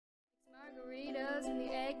applause and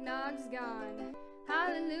the eggnog's gone.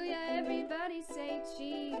 Hallelujah, everybody say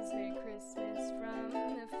cheese. Merry Christmas from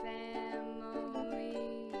the family.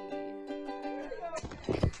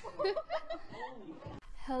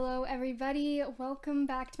 Hello everybody, welcome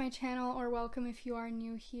back to my channel, or welcome if you are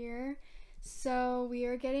new here. So we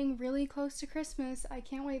are getting really close to Christmas. I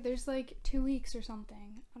can't wait. There's like 2 weeks or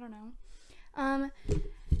something. I don't know.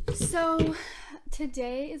 So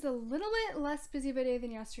today is a little bit less busy of a day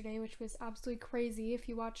than yesterday, which was absolutely crazy if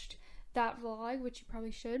you watched that vlog, which you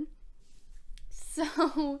probably should.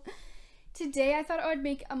 So today I thought I would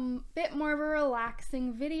make a bit more of a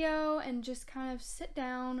relaxing video and just kind of sit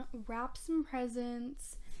down, wrap some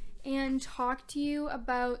presents, and talk to you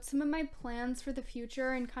about some of my plans for the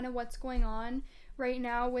future and kind of what's going on right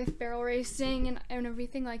now with barrel racing and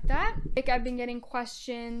everything like that. Like, I've been getting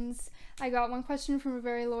questions. I got one question from a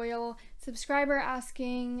very loyal subscriber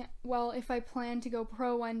asking, well, if I plan to go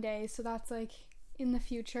pro one day, so that's like in the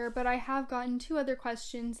future. But I have gotten 2 other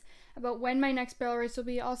questions about when my next barrel race will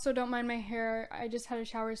be. Also, don't mind my hair, I just had a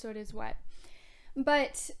shower so it is wet.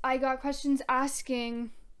 But I got questions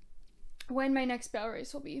asking when my next barrel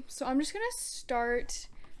race will be. So I'm just gonna start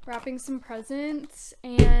wrapping some presents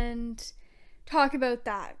and talk about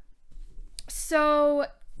that. So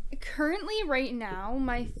currently right now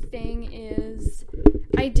my thing is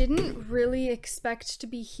I didn't really expect to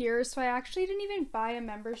be here, so I actually didn't even buy a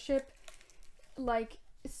membership. Like,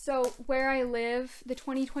 so where I live, the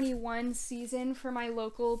 2021 season for my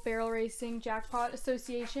local barrel racing jackpot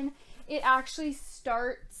association, it actually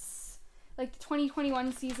starts, like, the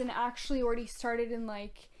 2021 season actually already started in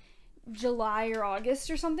like July or August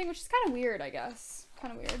or something, which is kind of weird, I guess.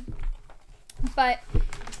 Kind of weird. But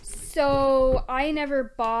so I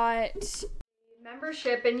never bought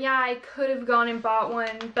membership, and yeah, I could have gone and bought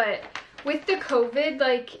one, but with the COVID,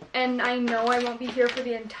 like, and I know I won't be here for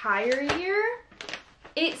the entire year,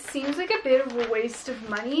 it seems like a bit of a waste of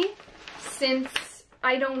money, since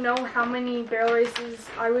I don't know how many barrel races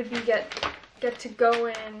I would be get to go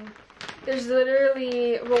in. There's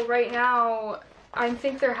literally, well, right now I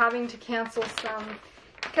think they're having to cancel some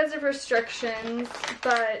because of restrictions,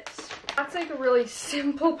 but that's like a really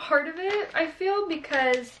simple part of it, I feel,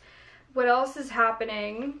 because what else is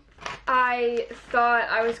happening? I thought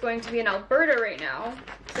I was going to be in Alberta right now,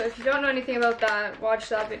 so if you don't know anything about that, watch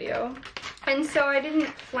that video. And so I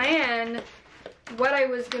didn't plan what I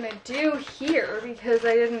was gonna do here because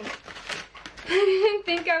I didn't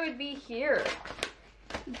think I would be here.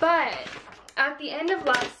 But at the end of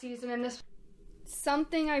last season, and this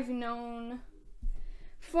something I've known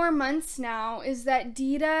for months now, is that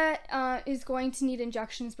Dita is going to need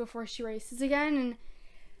injections before she races again, and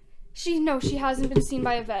she hasn't been seen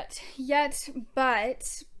by a vet yet,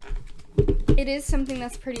 but it is something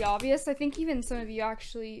that's pretty obvious. I think even some of you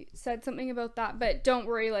actually said something about that, but don't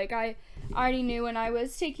worry, like, I already knew, and I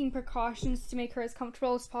was taking precautions to make her as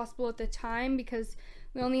comfortable as possible at the time, because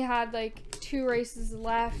we only had like 2 races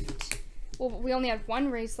left. Well, we only had 1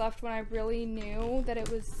 race left when I really knew that it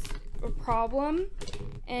was a problem,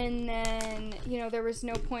 and then, you know, there was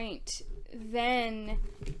no point then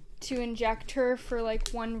to inject her for like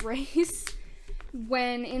 1 race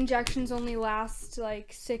when injections only last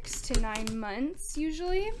like 6 to 9 months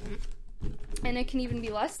usually, and it can even be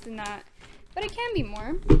less than that, but it can be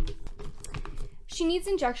more. She needs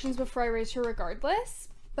injections before I race her regardless,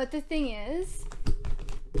 but the thing is,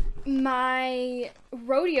 my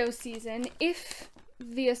rodeo season, if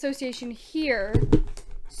the association here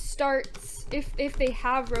starts, if they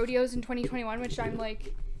have rodeos in 2021, which I'm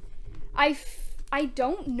like, I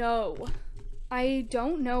don't know. I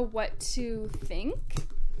don't know what to think.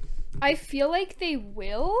 I feel like they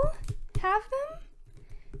will have them,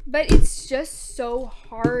 but it's just so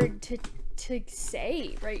hard to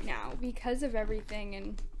say right now because of everything,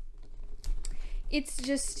 and it's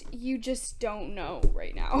just, you just don't know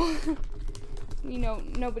right now. You know,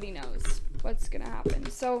 nobody knows what's gonna happen.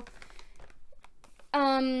 So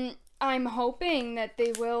I'm hoping that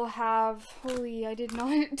they will have, holy, I did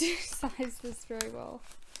not size this very well.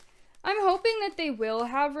 I'm hoping that they will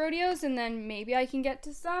have rodeos, and then maybe I can get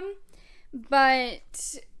to some,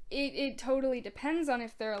 but it totally depends on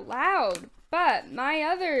if they're allowed. But my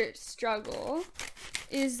other struggle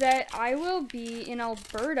is that I will be in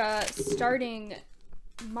Alberta starting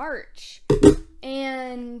March,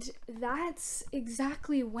 and that's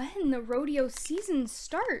exactly when the rodeo season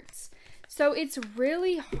starts. So it's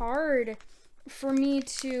really hard for me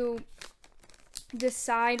to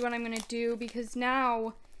decide what I'm gonna do, because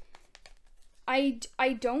now I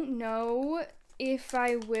don't know if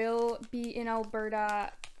I will be in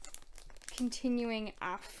Alberta continuing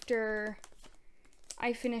after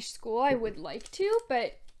I finish school, I would like to,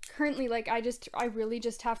 but currently, like, I really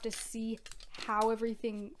just have to see how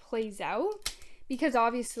everything plays out, because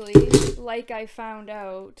obviously, like I found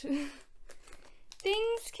out,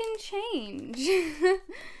 things can change.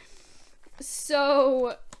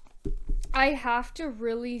 So I have to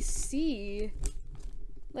really see,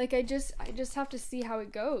 like, I just have to see how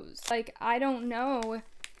it goes. Like, I don't know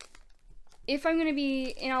if I'm going to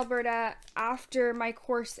be in Alberta after my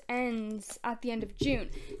course ends at the end of June.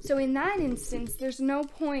 So in that instance, there's no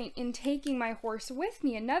point in taking my horse with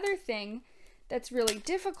me. Another thing that's really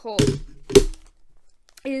difficult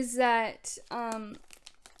is that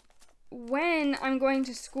when I'm going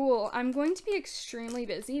to school, I'm going to be extremely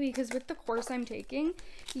busy, because with the course I'm taking,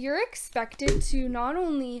 you're expected to not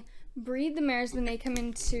only breed the mares when they come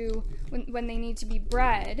into, when they need to be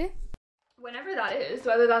bred, whenever that is,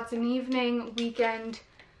 whether that's an evening, weekend,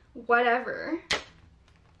 whatever.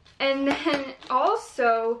 And then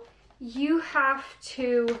also you have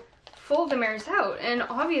to foal the mares out, and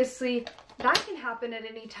obviously that can happen at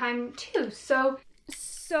any time too.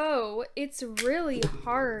 So it's really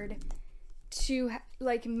hard to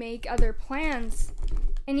like make other plans.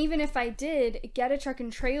 And even if I did get a truck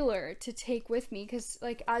and trailer to take with me, because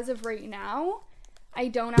like as of right now, I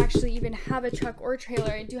don't actually even have a truck or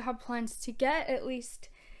trailer. I do have plans to get at least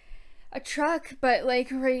a truck, but like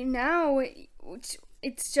right now,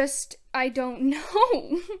 it's just, I don't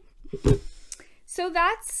know. So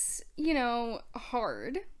that's, you know,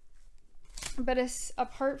 hard. But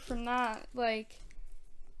apart from that, like,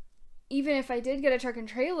 even if I did get a truck and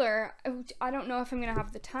trailer, I don't know if I'm going to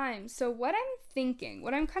have the time. So what I'm thinking,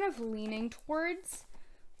 what I'm kind of leaning towards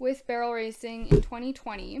with barrel racing in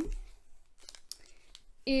 2020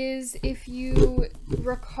 is, if you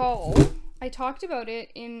recall, I talked about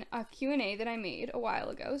it in a Q&A that I made a while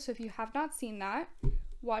ago. So if you have not seen that,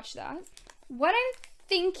 watch that. What I'm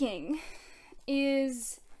thinking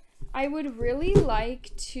is I would really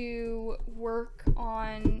like to work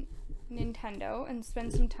on Nintendo and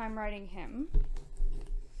spend some time riding him.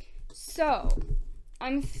 So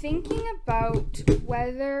I'm thinking about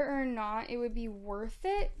whether or not it would be worth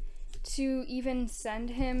it to even send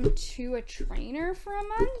him to a trainer for a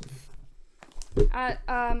month at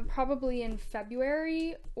probably in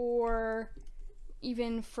February or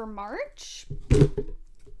even for March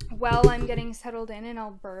while I'm getting settled in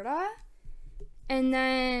Alberta, and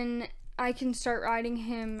then I can start riding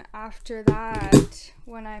him after that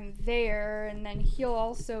when I'm there, and then he'll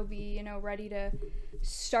also be, you know, ready to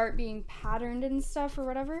start being patterned and stuff or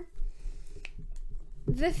whatever.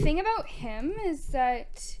 The thing about him is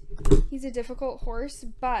that he's a difficult horse,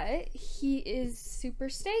 but he is Super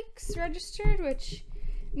Stakes registered, which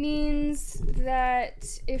means that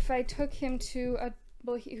if I took him to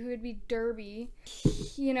who would be Derby,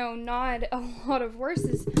 you know, not a lot of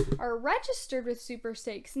horses are registered with Super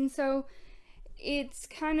Stakes, and so it's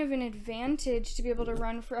kind of an advantage to be able to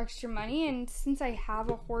run for extra money. And since I have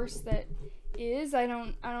a horse that is, I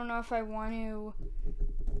don't know if I want to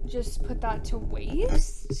just put that to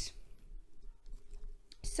waste.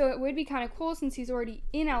 So it would be kind of cool, since he's already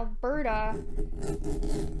in Alberta,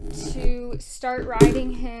 to start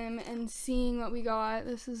riding him and seeing what we got.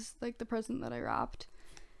 This is like the present that I wrapped.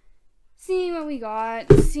 Seeing what we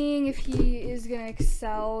got, seeing if he is gonna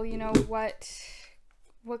excel, you know, what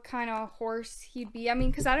kind of horse he'd be. I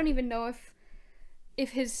mean, because I don't even know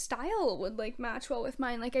if his style would like match well with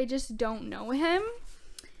mine. Like, I just don't know him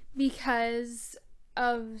because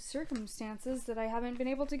of circumstances that I haven't been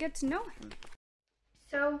able to get to know him.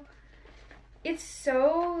 So it's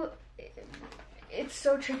so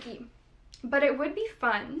tricky, but it would be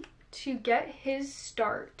fun to get his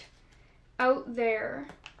start out there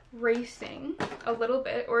racing a little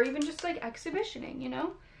bit, or even just like exhibitioning, you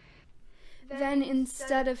know. Then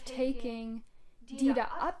instead of taking Dita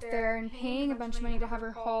up there and paying a bunch of money to have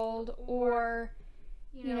her hauled, or,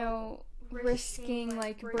 you know, risking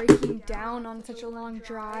like breaking down on such a long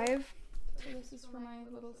drive. So this is for my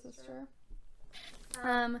little sister.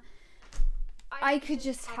 I could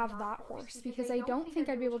just have that horse, because I don't think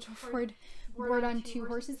I'd be able to afford board on 2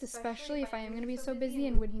 horses, especially if I am going to be so busy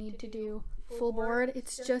and would need to do full board.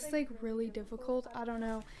 It's just like really difficult. I don't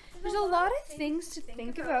know. There's a lot of things to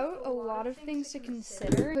think about, a lot of things to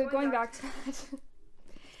consider. But going back to that,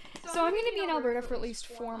 so I'm going to be in Alberta for at least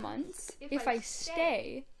 4 months. If I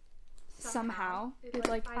stay somehow, it's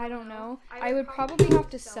like, I don't know, I would probably have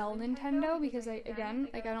to sell Nintendo, because I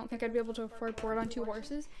don't think I'd be able to afford board on 2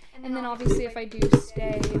 horses. And then obviously if I do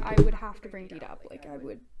stay, I would have to bring Dita up. Like,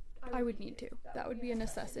 I would need to. That would be a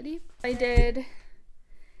necessity. If I did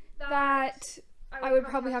that, I would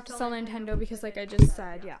probably have to sell Nintendo, because like I just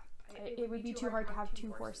said, yeah, it would be too hard to have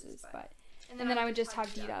 2 horses, but and then I would just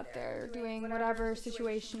have Dita up there doing whatever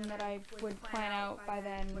situation that I would plan out by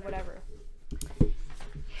then, whatever.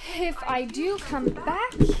 If I do come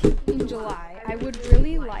back in July, I would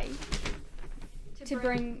really like to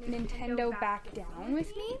bring Nintendo back down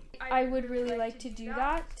with me. I would really like to do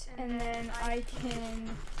that, and then I can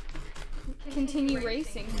continue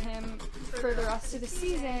racing him for the rest of the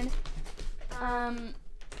season.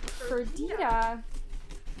 For Dita,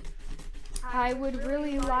 I would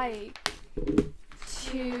really like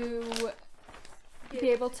to be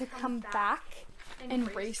able to come back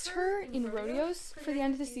and race her in rodeos for the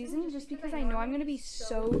end of the season, just because I know I'm going to be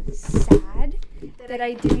so sad that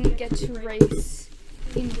I didn't get to race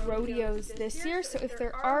in rodeos this year. So if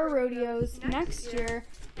there are rodeos next year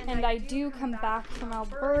and I do come back from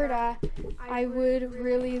Alberta, I would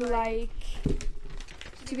really like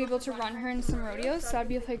to be able to run her in some rodeos. So that'd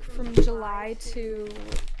be like from July to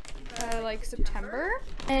like September,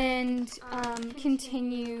 and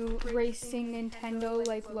continue racing Nintendo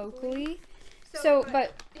like locally. So,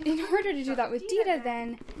 but in order to do that with Dita,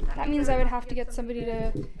 then that means I would have to get somebody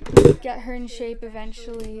to get her in shape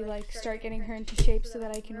eventually, like start getting her into shape so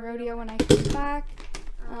that I can rodeo when I come back.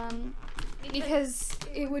 Because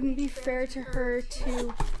it wouldn't be fair to her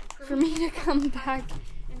for me to come back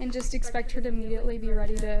and just expect her to immediately be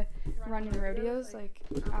ready to run in rodeos, like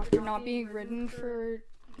after not being ridden for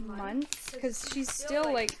months, because she's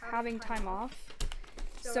still like having time off.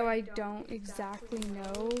 So I don't exactly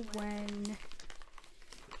know when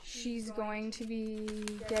she's going to be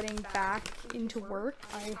getting back into work.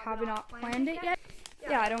 I have not planned it yet.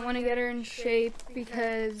 Yeah, I don't want to get her in shape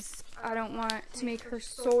because I don't want to make her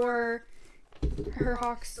sore, her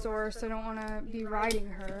hocks sore, so I don't want to be riding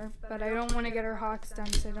her. But I don't want to get her hocks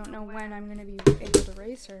done, so I don't know when I'm going to be able to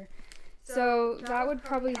race her. So that would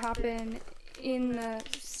probably happen in the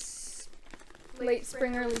late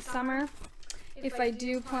spring, early summer. If I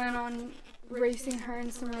do plan on racing her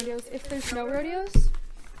in some rodeos. If there's no rodeos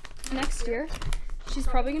next year, she's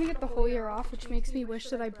probably going to get the whole year off, which makes me wish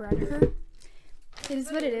that I bred her. It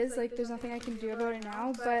is what it is, like there's nothing I can do about it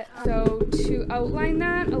now, but so to outline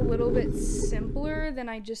that a little bit simpler than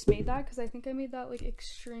I just made that, because I think I made that like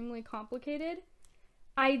extremely complicated.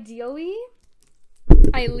 Ideally,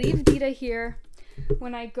 I leave Dita here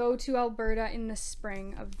when I go to Alberta in the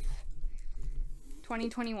spring of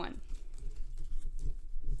 2021.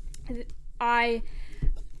 I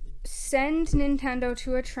send Nintendo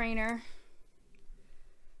to a trainer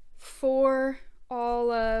for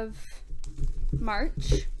all of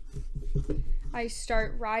March. I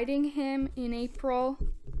start riding him in April.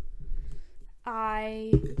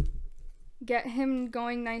 I get him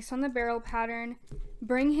going nice on the barrel pattern,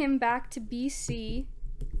 bring him back to BC,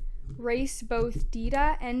 race both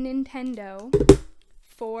Dita and Nintendo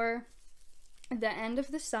for the end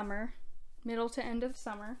of the summer, middle to end of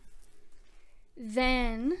summer.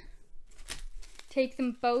 Then take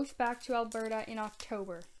them both back to Alberta in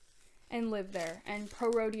October and live there and pro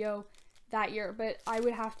rodeo that year. But I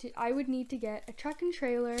would need to get a truck and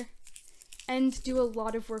trailer and do a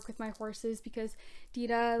lot of work with my horses, because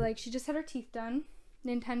Dita, like, she just had her teeth done.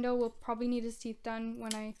 Nintendo will probably need his teeth done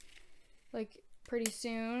when pretty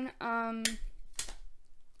soon.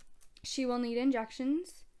 She will need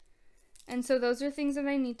injections. And so those are things that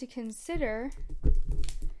I need to consider.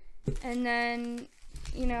 And then,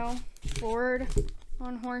 you know, board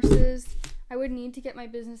on horses. I would need to get my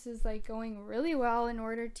businesses like going really well in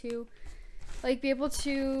order to like be able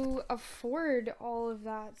to afford all of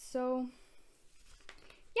that. So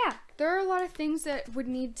yeah, there are a lot of things that would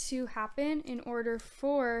need to happen in order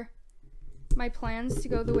for my plans to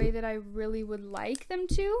go the way that I really would like them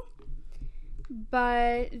to.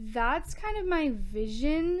 But that's kind of my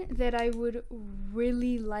vision that I would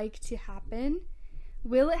really like to happen.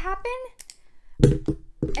 Will it happen?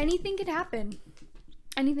 Anything could happen.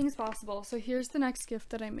 Anything's possible. So here's the next gift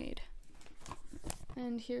that I made.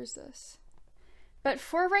 And here's this. But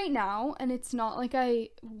for right now, and it's not like I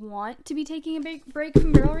want to be taking a big break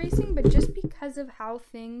from barrel racing, but just because of how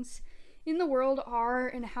things in the world are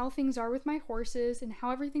and how things are with my horses and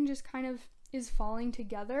how everything just kind of is falling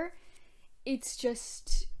together, it's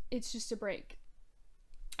just a break.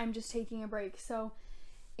 I'm just taking a break. So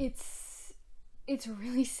it's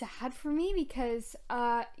really sad for me, because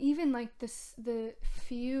even like the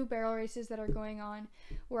few barrel races that are going on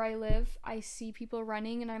where I live, I see people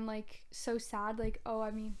running and I'm like so sad, like, oh,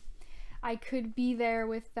 I mean, I could be there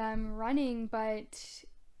with them running, but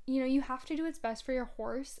you know, you have to do what's best for your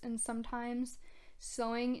horse, and sometimes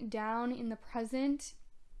slowing down in the present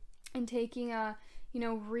and taking a, you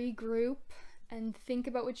know, regroup and think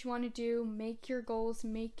about what you want to do, make your goals,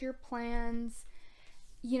 make your plans.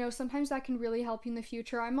 You know, sometimes that can really help you in the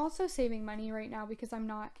future. I'm also saving money right now because I'm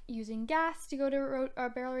not using gas to go to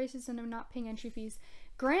barrel races, and I'm not paying entry fees.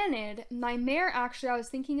 Granted, my mare, actually, I was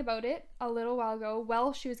thinking about it a little while ago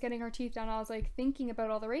while she was getting her teeth done. I was like thinking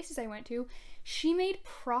about all the races I went to. She made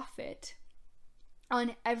profit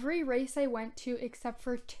on every race I went to except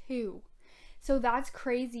for 2. So that's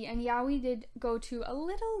crazy. And yeah, we did go to a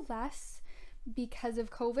little less because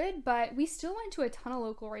of COVID, but we still went to a ton of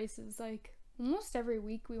local races. Like almost every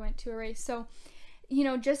week we went to a race. So, you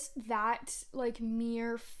know, just that like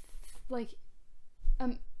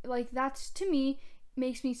that's, to me,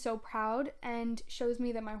 makes me so proud and shows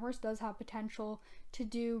me that my horse does have potential to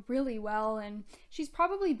do really well. And she's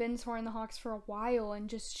probably been sore in the hocks for a while, and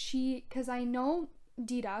just because I know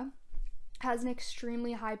Dita has an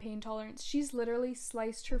extremely high pain tolerance. She's literally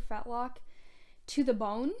sliced her fetlock to the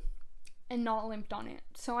bone and not limped on it.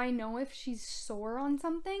 So I know if she's sore on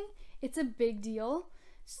something, it's a big deal.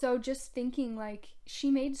 So just thinking, like, she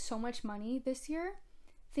made so much money this year.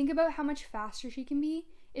 Think about how much faster she can be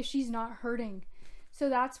if she's not hurting. So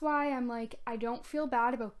that's why I'm like, I don't feel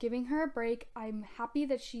bad about giving her a break. I'm happy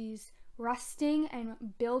that she's resting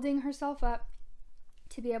and building herself up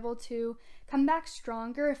to be able to come back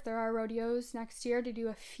stronger if there are rodeos next year, to do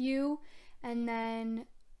a few, and then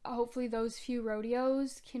hopefully those few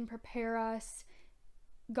rodeos can prepare us,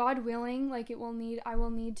 God willing, like I will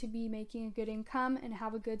need to be making a good income and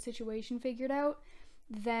have a good situation figured out.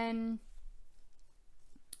 Then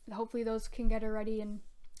hopefully those can get her ready and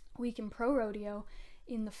we can pro rodeo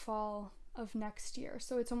in the fall of next year.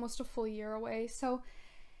 So it's almost a full year away. So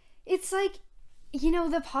it's like, you know,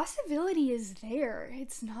 the possibility is there.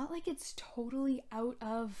 It's not like it's totally out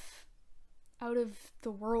of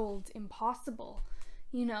the world impossible.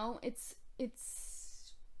 You know, it's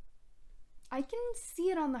I can see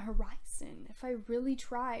it on the horizon if I really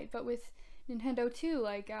tried. But with Nintendo too,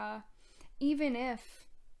 like even if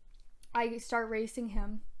I start racing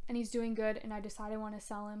him and he's doing good and I decide I want to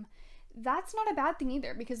sell him, that's not a bad thing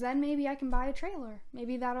either, because then maybe I can buy a trailer.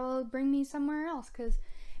 Maybe that'll bring me somewhere else.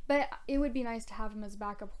 But it would be nice to have him as a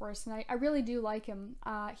backup horse, and I really do like him.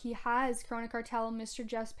 He has Corona Cartel, Mr.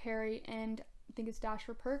 Jess Perry, and I think it's Dash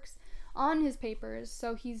for Perks on his papers,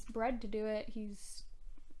 so he's bred to do it. He's,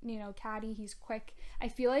 you know, catty, he's quick. I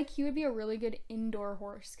feel like he would be a really good indoor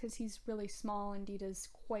horse because he's really small and Dita's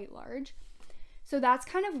quite large. So that's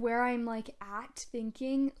kind of where I'm like at,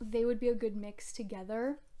 thinking they would be a good mix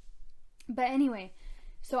together. But anyway,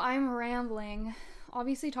 so I'm rambling.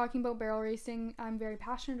 Obviously, talking about barrel racing, I'm very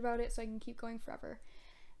passionate about it, so I can keep going forever.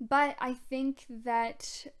 But I think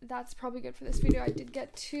that that's probably good for this video. I did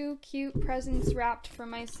get 2 cute presents wrapped for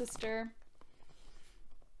my sister.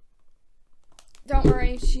 Don't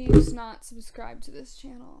worry, she's not subscribed to this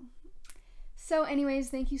channel. So anyways,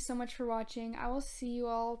 thank you so much for watching. I will see you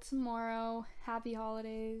all tomorrow. Happy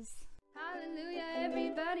holidays. Hallelujah,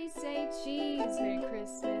 everybody say cheese. Merry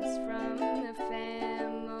Christmas from